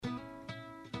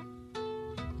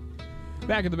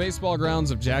Back at the baseball grounds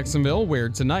of Jacksonville, where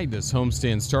tonight this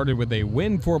homestand started with a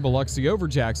win for Biloxi over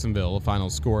Jacksonville. A final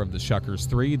score of the Shuckers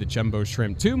 3, the Jumbo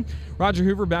Shrimp 2. Roger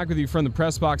Hoover back with you from the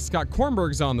press box. Scott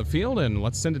Kornberg's on the field, and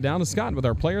let's send it down to Scott with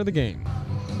our player of the game.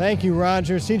 Thank you,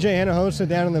 Roger. CJ Hinojosa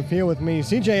down in the field with me.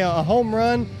 CJ, a home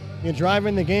run. You're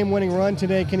driving the game-winning run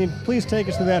today. Can you please take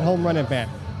us to that home run at bat?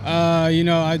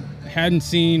 I hadn't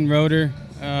seen Roeder.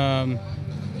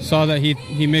 Saw that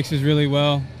he mixes really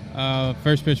well.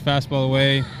 First pitch fastball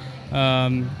away.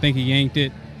 Think he yanked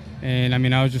it. And,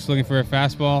 I was just looking for a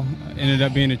fastball. Ended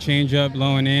up being a changeup,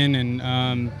 low and in.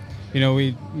 And,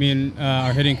 me and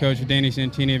our hitting coach, Danny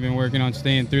Santini, have been working on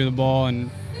staying through the ball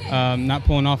and not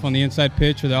pulling off on the inside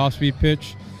pitch or the off-speed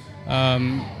pitch.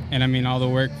 All the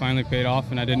work finally paid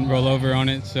off, and I didn't roll over on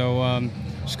it. So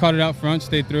just caught it out front,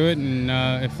 stayed through it, and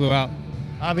it flew out.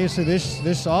 Obviously, this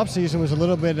offseason was a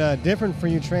little bit different for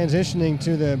you transitioning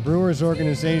to the Brewers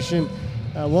organization.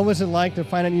 What was it like to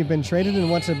find out you've been traded,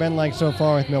 and what's it been like so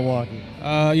far with Milwaukee? The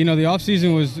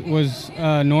offseason was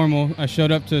normal. I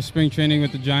showed up to spring training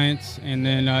with the Giants, and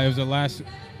then it was the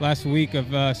last week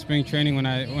of spring training when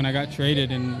I got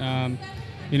traded, and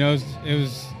it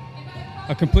was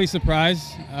a complete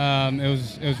surprise. It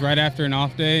was right after an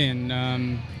off day, and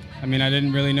I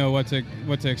didn't really know what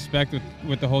to expect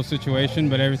with the whole situation,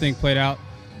 but everything played out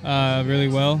really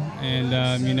well. And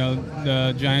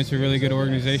the Giants are a really good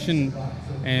organization,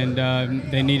 and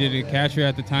they needed a catcher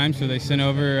at the time, so they sent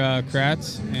over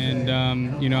Kratz.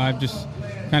 And I've just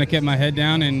kind of kept my head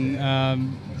down and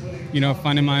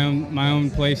finding my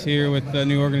own place here with the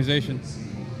new organization.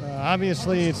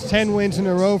 Obviously, it's 10 wins in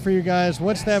a row for you guys.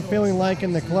 What's that feeling like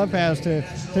in the clubhouse to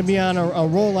be on a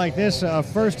roll like this,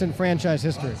 first in franchise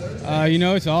history?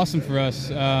 It's awesome for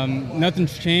us.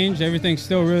 Nothing's changed. Everything's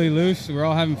still really loose. We're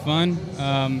all having fun.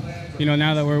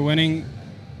 Now that we're winning,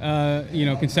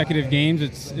 consecutive games,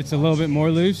 it's a little bit more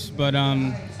loose. But,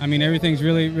 everything's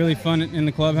really, really fun in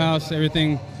the clubhouse.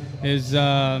 Everything is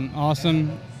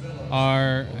awesome.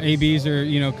 Our ABs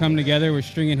are, coming together. We're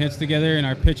stringing hits together, and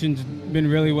our pitching's been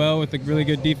really well with a really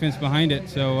good defense behind it.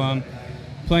 So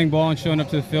playing ball and showing up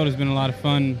to the field has been a lot of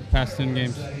fun the past 10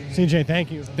 games. CJ, thank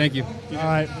you. Thank you. All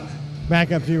right,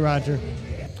 back up to you, Roger.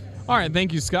 All right,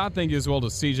 thank you, Scott. Thank you as well to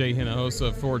CJ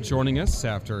Hinojosa for joining us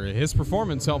after his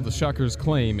performance helped the Shuckers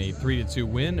claim a 3-2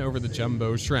 win over the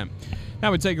Jumbo Shrimp.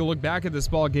 Now we take a look back at this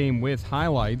ball game with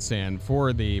highlights, and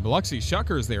for the Biloxi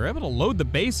Shuckers, they were able to load the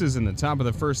bases in the top of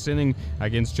the first inning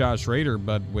against Josh Rader,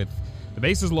 but with the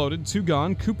bases loaded, 2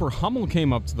 gone, Cooper Hummel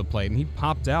came up to the plate, and he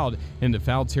popped out into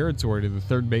foul territory to the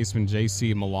third baseman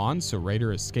J.C. Milan, so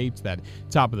Rader escaped that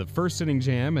top of the first inning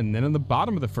jam, and then in the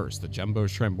bottom of the first, the Jumbo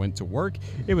Shrimp went to work.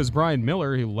 It was Brian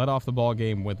Miller who led off the ball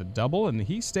game with a double, and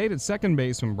he stayed at second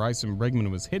base when Bryson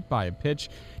Brigman was hit by a pitch.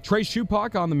 Trey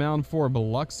Shupak on the mound for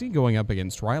Biloxi going up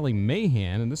against Riley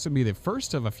Mahan, and this would be the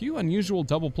first of a few unusual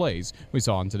double plays we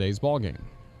saw in today's ball game.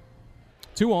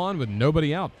 2 on with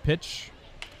nobody out. Pitch.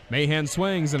 Mahan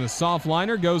swings and a soft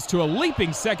liner goes to a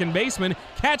leaping second baseman.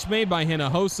 Catch made by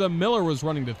Hinojosa. Miller was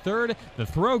running to third. The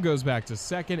throw goes back to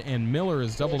second, and Miller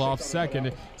is doubled off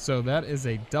second. So that is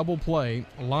a double play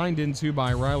lined into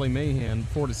by Riley Mahan,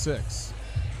 4-6.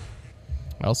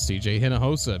 Well, CJ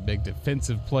Hinojosa, big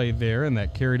defensive play there, and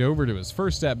that carried over to his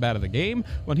first at-bat of the game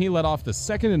when he led off the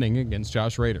second inning against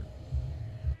Josh Rader.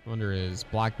 Under his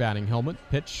black batting helmet,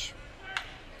 pitch.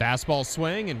 Fastball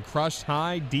swing and crushed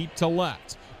high deep to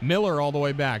left. Miller all the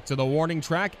way back to the warning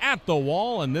track at the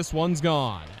wall, and this one's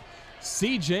gone.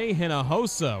 CJ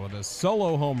Hinojosa with a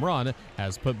solo home run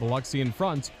has put Biloxi in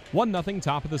front, 1-0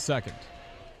 top of the second.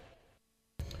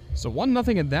 So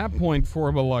 1-0 at that point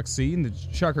for Biloxi, and the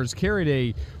Shuckers carried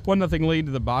a 1-0 lead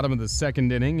to the bottom of the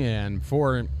second inning, and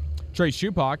for Trey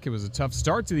Shupak, it was a tough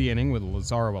start to the inning with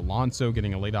Lazaro Alonso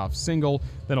getting a leadoff single,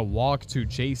 then a walk to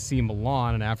J.C.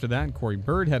 Milan, and after that, Corey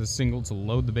Bird had a single to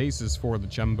load the bases for the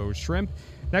Jumbo Shrimp.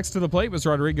 Next to the plate was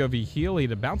Rodrigo Vigil. He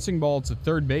had a bouncing ball to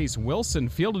third base. Wilson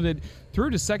fielded it through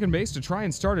to second base to try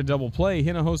and start a double play.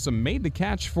 Hinojosa made the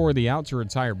catch for the out to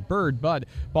retire Bird, but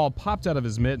ball popped out of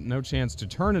his mitt. No chance to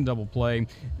turn a double play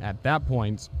at that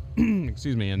point.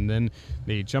 Excuse me. And then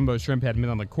the Jumbo Shrimp had men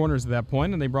on the corners at that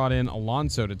point, and they brought in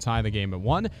Alonso to tie the game at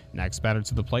 1. Next batter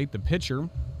to the plate, the pitcher,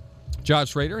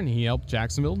 Josh Rader, and he helped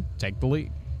Jacksonville take the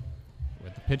lead.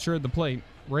 With the pitcher at the plate,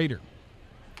 Rader.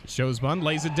 Shows bunt,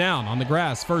 lays it down on the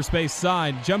grass, first base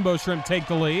side. Jumbo Shrimp take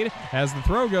the lead. As the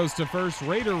throw goes to first,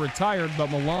 Rader retired,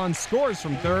 but Milan scores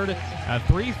from third. A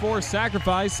 3-4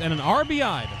 sacrifice and an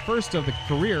RBI, the first of the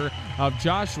career of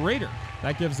Josh Rader.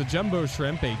 That gives the Jumbo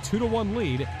Shrimp a 2-1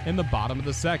 lead in the bottom of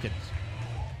the second.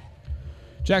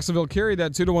 Jacksonville carried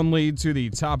that 2-1 lead to the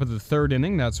top of the third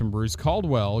inning. That's when Bruce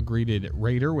Caldwell greeted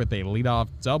Rader with a leadoff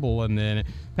double, and then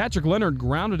Patrick Leonard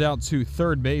grounded out to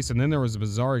third base, and then there was a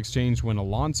bizarre exchange when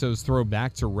Alonso's throw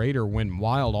back to Rader went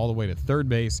wild all the way to third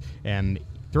base, and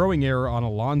throwing error on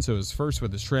Alonso's first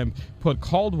with the Shrimp put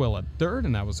Caldwell at third,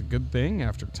 and that was a good thing.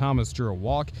 After Thomas drew a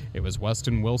walk, it was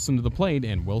Weston Wilson to the plate,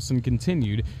 and Wilson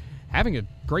continued having a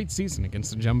great season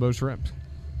against the Jumbo Shrimp.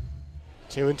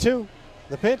 2-2.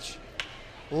 The pitch.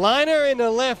 Liner into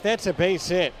left. That's a base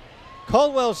hit.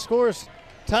 Caldwell scores.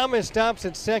 Thomas stops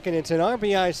at second. It's an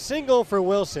RBI single for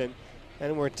Wilson,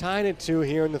 and we're tied at 2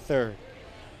 here in the third.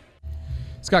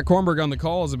 Scott Kornberg on the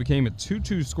call as it became a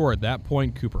 2-2 score at that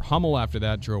point. Cooper Hummel after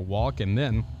that drew a walk, and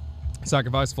then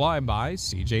sacrifice fly by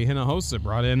C.J. Hinojosa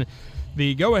brought in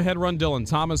the go-ahead run. Dylan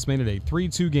Thomas made it a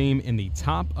 3-2 game in the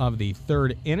top of the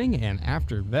third inning, and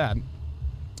after that,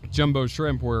 Jumbo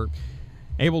Shrimp were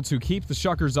able to keep the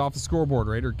Shuckers off the scoreboard.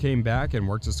 Rader came back and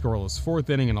worked a scoreless fourth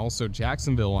inning, and also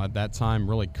Jacksonville at that time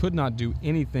really could not do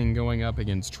anything going up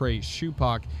against Trey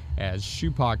Shupak, as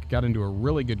Shupak got into a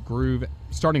really good groove.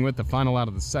 Starting with the final out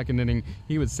of the second inning,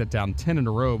 he would sit down 10 in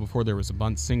a row before there was a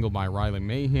bunt single by Riley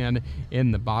Mahan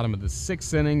in the bottom of the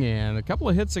sixth inning, and a couple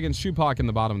of hits against Shupak in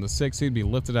the bottom of the sixth. He'd be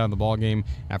lifted out of the ballgame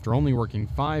after only working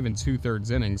 5 2/3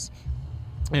 innings.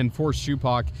 And for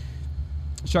Shupak,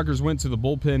 Shuckers went to the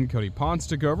bullpen. Cody Ponce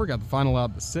took over, got the final out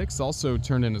of the sixth, also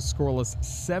turned in a scoreless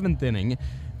seventh inning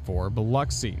for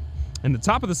Biloxi. In the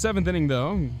top of the seventh inning,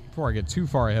 though, before I get too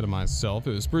far ahead of myself, it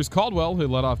was Bruce Caldwell who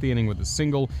led off the inning with a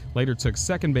single, later took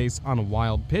second base on a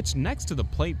wild pitch. Next to the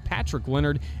plate, Patrick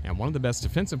Leonard, and one of the best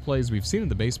defensive plays we've seen at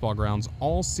the baseball grounds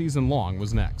all season long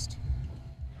was next.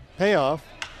 Payoff.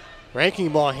 Breaking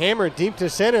ball hammered deep to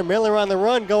center. Miller on the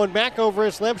run, going back over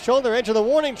his left shoulder, edge of the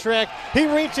warning track. He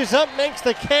reaches up, makes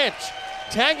the catch.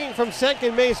 Tagging from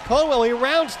second base, Caldwell. He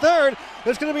rounds third.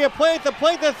 There's going to be a play at the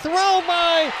plate. The throw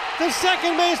by the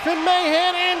second baseman,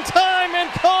 Mahan, in time, and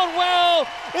Caldwell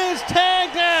is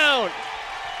tagged out.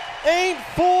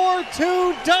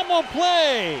 8-4-2 double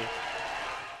play.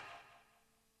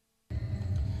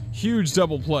 Huge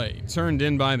double play turned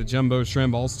in by the Jumbo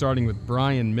Shrimp, all starting with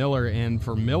Brian Miller. And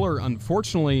for Miller,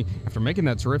 unfortunately, after making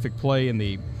that terrific play in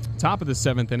the top of the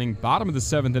seventh inning, bottom of the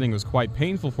seventh inning was quite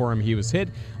painful for him. He was hit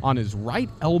on his right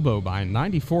elbow by a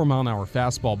 94-mile-an-hour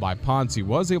fastball by Ponce. He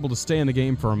was able to stay in the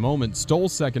game for a moment, stole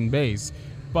second base,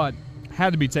 but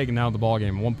had to be taken out of the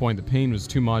ballgame. At one point, the pain was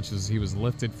too much as he was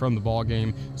lifted from the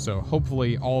ballgame. So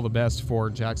hopefully all the best for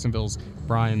Jacksonville's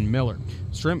Brian Miller.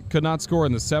 Shrimp could not score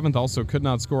in the seventh, also could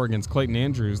not score against Clayton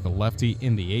Andrews, the lefty,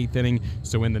 in the eighth inning.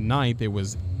 So in the ninth, it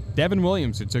was Devin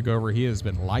Williams who took over. He has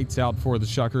been lights out for the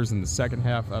Shuckers in the second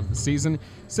half of the season.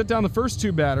 Sit down the first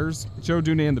two batters, Joe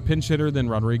Dunan, the pinch hitter, then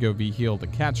Rodrigo Vigil, the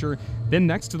catcher. Then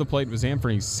next to the plate was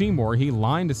Anthony Seymour. He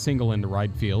lined a single into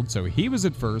right field, so he was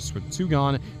at first with 2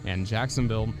 gone, and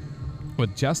Jacksonville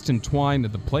with Justin Twine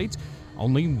at the plate,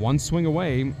 only 1 swing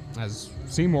away, as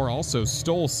Seymour also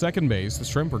stole second base. The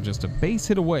Shrimp were just a base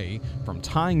hit away from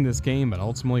tying this game, but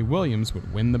ultimately Williams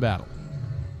would win the battle.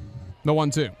 The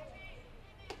 1-2.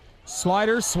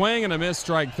 Slider, swing, and a miss,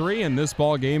 strike 3, and this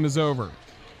ball game is over.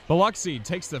 Biloxi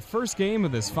takes the first game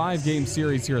of this 5-game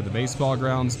series here at the baseball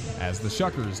grounds as the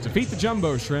Shuckers defeat the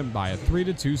Jumbo Shrimp by a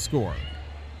 3-2 score.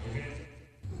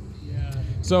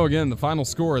 So again, the final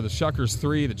score, the Shuckers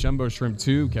 3, the Jumbo Shrimp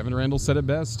 2. Kevin Randall said it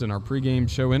best in our pregame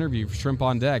show interview for Shrimp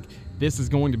on Deck. This is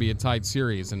going to be a tight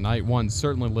series, and night one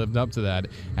certainly lived up to that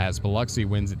as Biloxi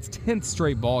wins its 10th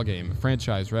straight ball game, a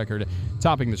franchise record,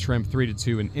 topping the Shrimp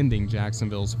 3-2 and ending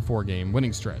Jacksonville's 4-game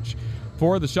winning stretch.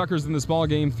 For the Shuckers in this ball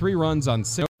game, 3 runs on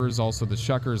 6 overs. Also, the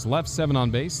Shuckers left 7 on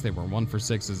base. They were 1 for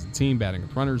 6 as a team, batting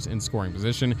with runners in scoring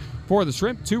position. For the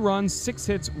Shrimp, 2 runs, 6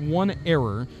 hits, 1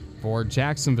 error. For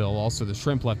Jacksonville, also the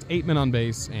Shrimp left 8 men on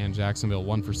base, and Jacksonville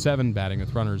 1 for 7, batting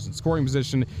with runners in scoring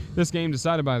position. This game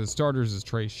decided by the starters as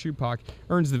Trey Shupak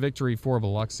earns the victory for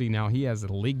Biloxi. Now he has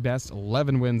the league best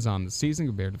 11 wins on the season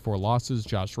compared to 4 losses.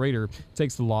 Josh Rader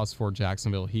takes the loss for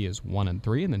Jacksonville. He is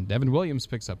 1-3, and then Devin Williams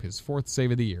picks up his 4th save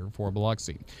of the year for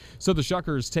Biloxi. So the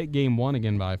Shuckers take game 1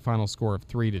 again by a final score of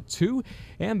 3-2,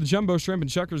 and the Jumbo Shrimp and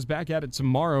Shuckers back at it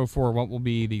tomorrow for what will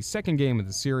be the second game of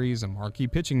the series, a marquee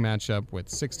pitching matchup with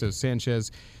Sixto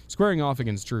Sanchez squaring off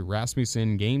against Drew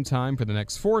Rasmussen. Game time for the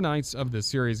next 4 nights of the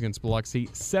series against Biloxi,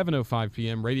 7:05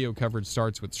 p.m. Radio coverage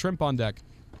starts with Shrimp on Deck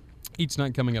each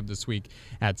night coming up this week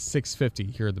at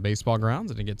 6:50 here at the baseball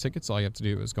grounds. And to get tickets, all you have to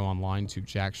do is go online to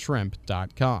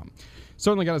jackshrimp.com.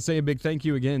 Certainly got to say a big thank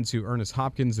you again to Ernest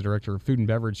Hopkins, the Director of Food and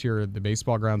Beverage here at the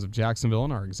baseball grounds of Jacksonville,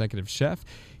 and our executive chef.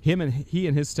 He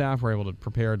and his staff were able to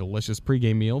prepare a delicious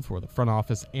pregame meal for the front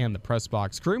office and the press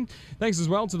box crew. Thanks as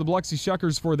well to the Biloxi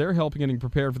Shuckers for their help in getting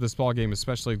prepared for this ball game,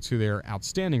 especially to their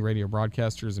outstanding radio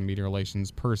broadcasters and media relations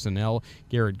personnel,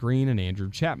 Garrett Green and Andrew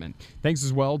Chapman. Thanks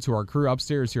as well to our crew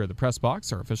upstairs here at the press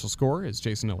box. Our official scorer is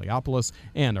Jason Iliopoulos,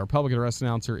 and our public address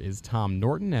announcer is Tom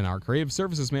Norton, and our creative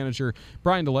services manager,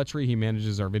 Brian Deletry. He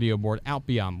manages our video board out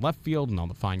beyond left field and all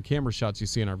the fine camera shots you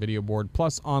see on our video board,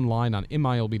 plus online on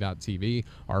MILB.TV,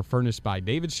 are furnished by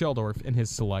David Sheldorf and his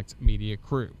select media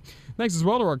crew. Thanks as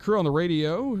well to our crew on the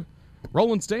radio,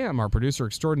 Roland Stam, our producer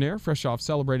extraordinaire, fresh off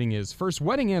celebrating his first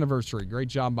wedding anniversary. Great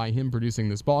job by him producing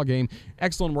this ball game.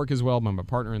 Excellent work as well by my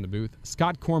partner in the booth,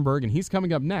 Scott Kornberg, and he's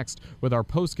coming up next with our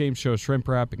post-game show shrimp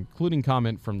wrap, including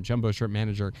comment from Jumbo Shrimp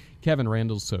manager Kevin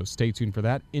Randall, so stay tuned for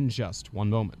that in just one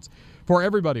moment. For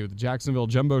everybody with the Jacksonville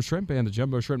Jumbo Shrimp and the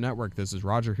Jumbo Shrimp Network, this is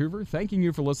Roger Hoover thanking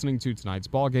you for listening to tonight's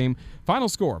ball game. Final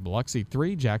score, Biloxi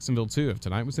 3, Jacksonville 2. If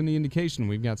tonight was any indication,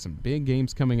 we've got some big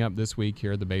games coming up this week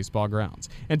here at the baseball grounds.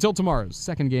 Until tomorrow's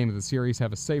second game of the series,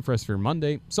 have a safe rest of your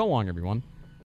Monday. So long, everyone.